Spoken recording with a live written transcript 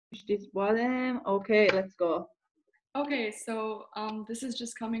this bottom. Okay, let's go. Okay, so this is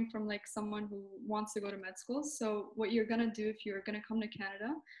just coming from like someone who wants to go to med school. So what you're gonna do if you're gonna come to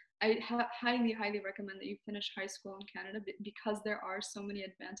Canada, I highly, highly recommend that you finish high school in Canada because there are so many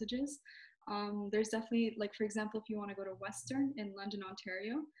advantages. There's definitely, like for example, if you want to go to Western in London,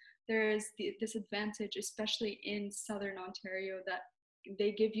 Ontario, there's this advantage, especially in Southern Ontario, that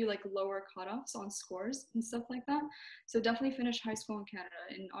they give you like lower cutoffs on scores and stuff like that. So definitely finish high school in Canada,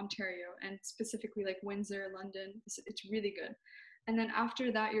 in Ontario, and specifically like Windsor, London. It's really good. And then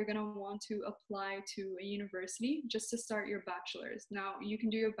after that, you're going to want to apply to a university just to start your bachelor's. Now, you can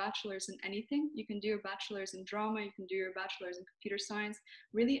do your bachelor's in anything. You can do your bachelor's in drama. You can do your bachelor's in computer science.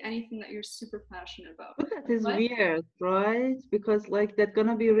 Really anything that you're super passionate about. But that is But weird, right? Because like that's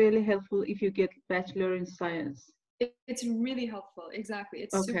gonna be really helpful if you get bachelor in science. it's really helpful. Exactly.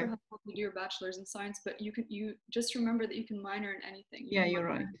 It's super Okay. helpful to do your bachelor's in science, but you just remember that you can minor in anything. You Yeah, can you're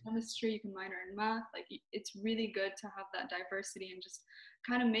minor right. in chemistry, you can minor in math. Like it's really good to have that diversity and just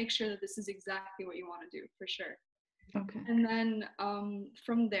kind of make sure that this is exactly what you want to do for sure. Okay. And then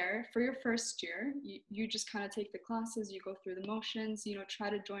from there, for your first year, you just kind of take the classes, you go through the motions, you know, try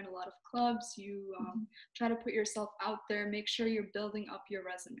to join a lot of clubs, you try to put yourself out there, make sure you're building up your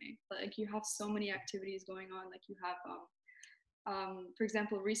resume. Like you have so many activities going on, like you have, for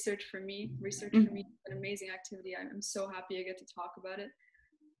example, research for me is an amazing activity. I'm so happy I get to talk about it.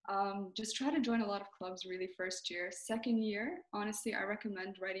 Just try to join a lot of clubs really first year. Second year, honestly, I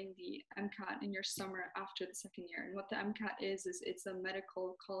recommend writing the MCAT in your summer after the second year. And what the MCAT is it's a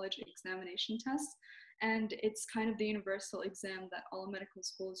medical college examination test. And it's kind of the universal exam that all medical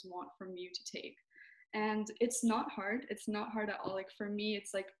schools want from you to take. And it's not hard. It's not hard at all. Like for me,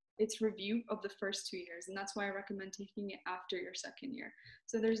 it's review of the first 2 years. And that's why I recommend taking it after your second year.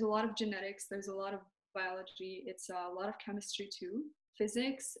 So there's a lot of genetics, there's a lot of biology, it's a lot of chemistry too,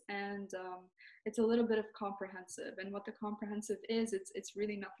 physics, and it's a little bit of comprehensive. And what the comprehensive is, it's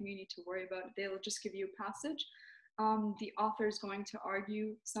really nothing you need to worry about. They'll just give you a passage. The author is going to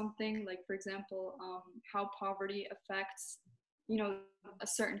argue something, like for example, how poverty affects, you know, a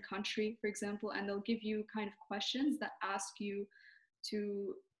certain country, for example, and they'll give you kind of questions that ask you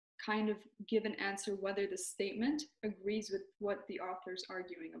to kind of give an answer whether the statement agrees with what the author's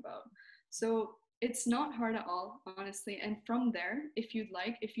arguing about. So it's not hard at all, honestly. And from there, if you'd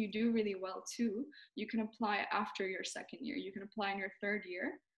like, if you do really well too, you can apply after your second year. You can apply in your third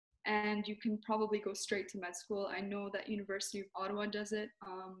year, and you can probably go straight to med school. I know that University of Ottawa does it.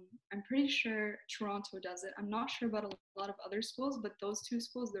 I'm pretty sure Toronto does it. I'm not sure about a lot of other schools, but those two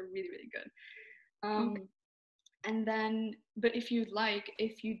schools, they're really, really good. Okay. And then, but if you'd like,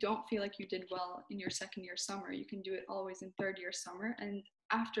 if you don't feel like you did well in your second year summer, you can do it always in third year summer. And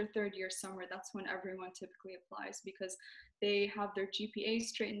after third year summer, that's when everyone typically applies, because they have their GPA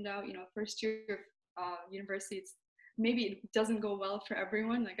straightened out. You know, first year of university, it's maybe it doesn't go well for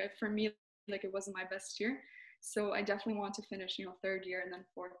everyone. Like for me, like it wasn't my best year. So I definitely want to finish, you know, third year and then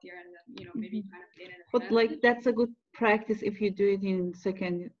fourth year, and then, you know, maybe kind of gain an But advantage. like that's a good practice if you do it in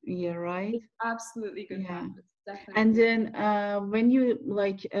second year, right? It's absolutely good Yeah. practice, definitely. And then when you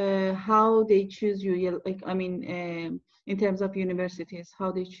like how they choose you, yeah, like I mean in terms of universities,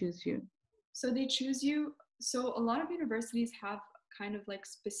 how they choose you? So they choose you. So a lot of universities have kind of like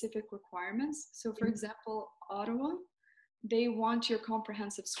specific requirements. So for example, Ottawa, they want your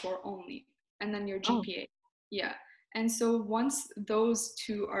comprehensive score only, and then your Oh, GPA. Yeah. And so once those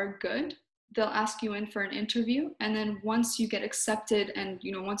two are good, they'll ask you in for an interview. And then once you get accepted and,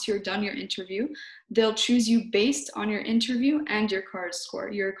 you know, once you're done your interview, they'll choose you based on your interview and your CARS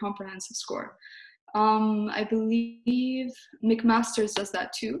score, your comprehensive score. I believe McMaster's does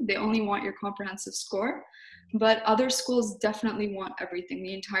that too. They only want your comprehensive score, but other schools definitely want everything,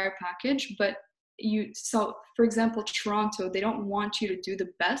 the entire package. But so for example, Toronto, they don't want you to do the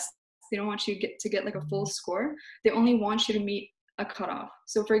best. They don't want you to get like a full score. They only want you to meet a cutoff.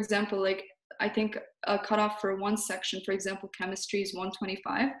 So for example, like I think a cutoff for one section, for example, chemistry is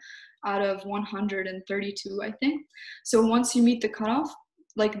 125 out of 132, I think. So once you meet the cutoff,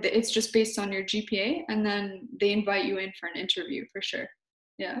 like it's just based on your GPA, and then they invite you in for an interview for sure.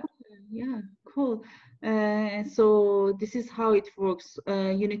 Yeah. yeah, cool. So this is how it works.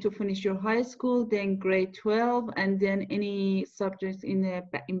 You need to finish your high school, then grade 12, and then any subjects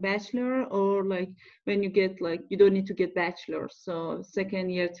in bachelor, or like when you get like you don't need to get bachelor. So second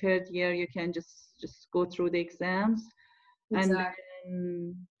year, third year, you can just go through the exams, and Exactly.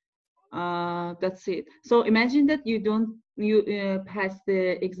 then that's it. So imagine that you pass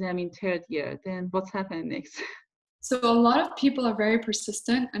the exam in third year, then what's happening next? So a lot of people are very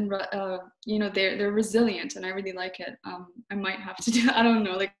persistent, and you know, they're resilient, and I really like it. I might have to do, I don't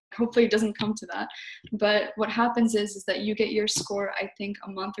know, like hopefully it doesn't come to that. But what happens is that you get your score, I think,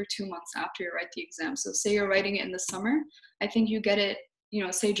 a month or 2 months after you write the exam. So say you're writing it in the summer, I think you get it, you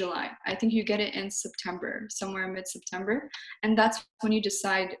know, say July. I think you get it in September, somewhere mid-September. And that's when you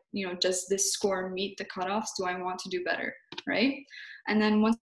decide, you know, does this score meet the cutoffs? Do I want to do better, right? And then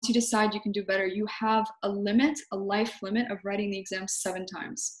once you decide you can do better, you have a limit, a life limit of writing the exam 7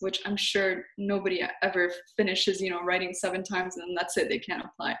 times, which I'm sure nobody ever finishes, you know, writing 7 times and then that's it, they can't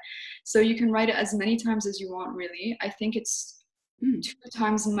apply. So you can write it as many times as you want, really. I think it's 2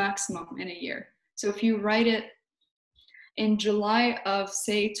 times maximum in a year. So if you write it in July of,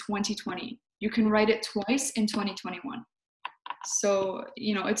 say, 2020, you can write it twice in 2021. So,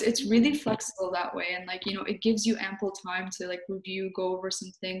 you know, it's really flexible that way. And like, you know, it gives you ample time to like review, go over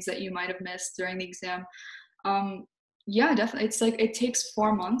some things that you might have missed during the exam. Yeah, definitely. It's like, it takes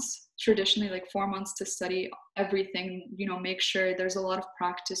 4 months, traditionally like 4 months to study everything, you know, make sure there's a lot of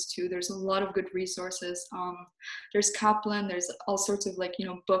practice too. There's a lot of good resources. There's Kaplan, there's all sorts of like, you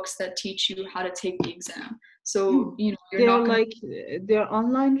know, books that teach you how to take the exam. So, you know, you're not gonna... like, they're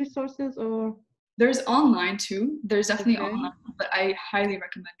online resources or? There's online too. There's definitely Okay. online, but I highly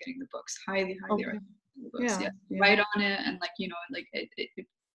recommend getting the books. Highly recommend the books. Yeah. Write on it, and like, you know, like it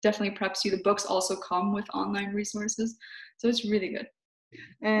definitely preps you. The books also come with online resources, so it's really good.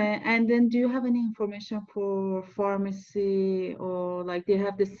 And then do you have any information for pharmacy, or like they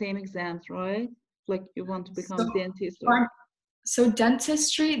have the same exams, right? Like you want to become a dentist or... So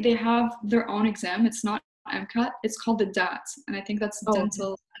dentistry, they have their own exam. It's not MCAT. It's called the DAT, and I think that's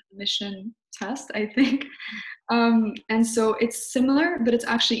dental admission test, I think. And so it's similar, but it's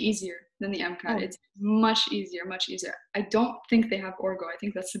actually easier than the MCAT. It's much easier, much easier. I don't think they have orgo. I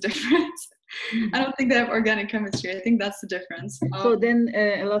think that's the difference. I don't think they have organic chemistry. I think that's the difference. So then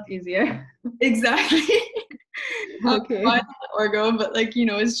a lot easier. Exactly. Okay. Orgo, but like, you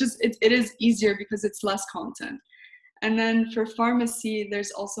know, it's just, it is easier because it's less content. And then for pharmacy,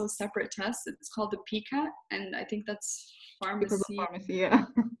 there's also a separate test. It's called the PCAT, and I think that's pharmacy. Yeah.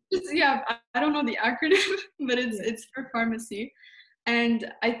 Yeah, I don't know the acronym, but it's for pharmacy.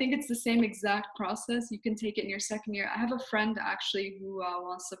 And I think it's the same exact process. You can take it in your second year. I have a friend actually who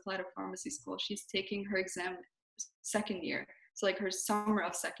wants to apply to pharmacy school. She's taking her exam second year. So like her summer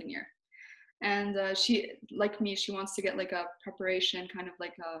of second year. And she, like me, she wants to get like a preparation, kind of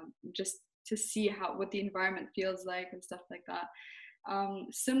like just to see what the environment feels like and stuff like that.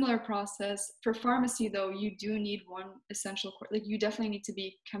 Similar process. For pharmacy though, you do need one essential course. Like you definitely need to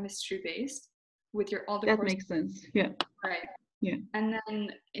be chemistry based with all the courses. That makes sense. Yeah. Right. Yeah. And then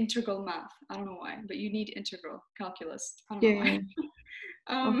integral math. I don't know why, but you need integral calculus. I don't know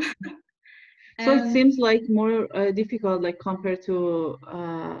why. So it seems like more difficult, like compared to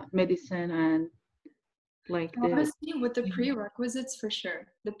medicine and like pharmacy with the prerequisites for sure.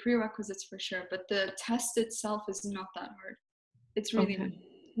 The prerequisites for sure, but the test itself is not that hard. It's really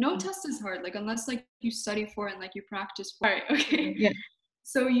no test is hard, like unless like you study for it and like you practice for it. Okay. Yeah.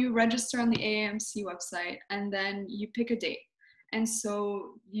 So you register on the AAMC website and then you pick a date. And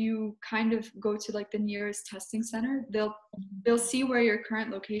so you kind of go to like the nearest testing center. They'll see where your current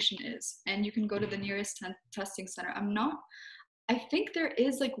location is, and you can go to the nearest testing center. I think there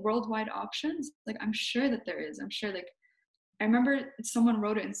is like worldwide options. Like I'm sure that there is. I'm sure like I remember someone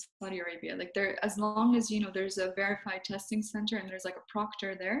wrote it in Saudi Arabia. Like there, as long as you know there's a verified testing center and there's like a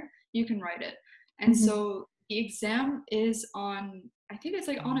proctor there, you can write it. And so the exam is on, I think it's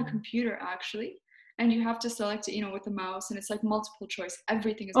like on a computer actually. And you have to select it, you know, with the mouse, and it's like multiple choice.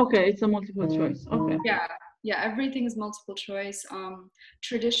 Everything is it's a multiple choice. Okay. Yeah, everything is multiple choice.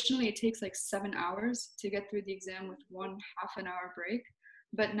 Traditionally, it takes like 7 hours to get through the exam with 1 half-an-hour break.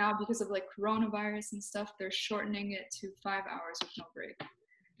 But now, because of like coronavirus and stuff, they're shortening it to 5 hours with no break.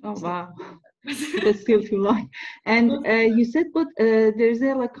 Oh wow, that's still too long. And you said, but there's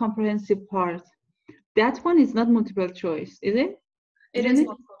a like comprehensive part. That one is not multiple choice, is it? It is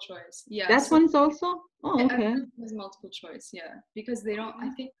multiple choice, yeah. That one is also? Oh, okay. It is multiple choice, yeah. Because they don't, I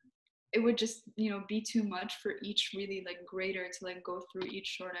think it would just, you know, be too much for each really like grader to like go through each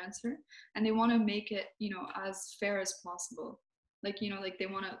short answer. And they want to make it, you know, as fair as possible. Like, you know, like they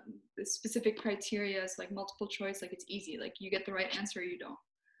want the specific criteria is like multiple choice, like it's easy. Like you get the right answer or you don't.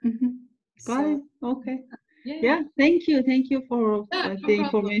 Got it. Okay. Yeah. Thank you for the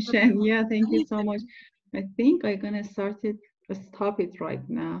information. Yeah, thank you so much. I think I'm gonna stop it right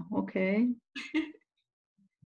now. Okay.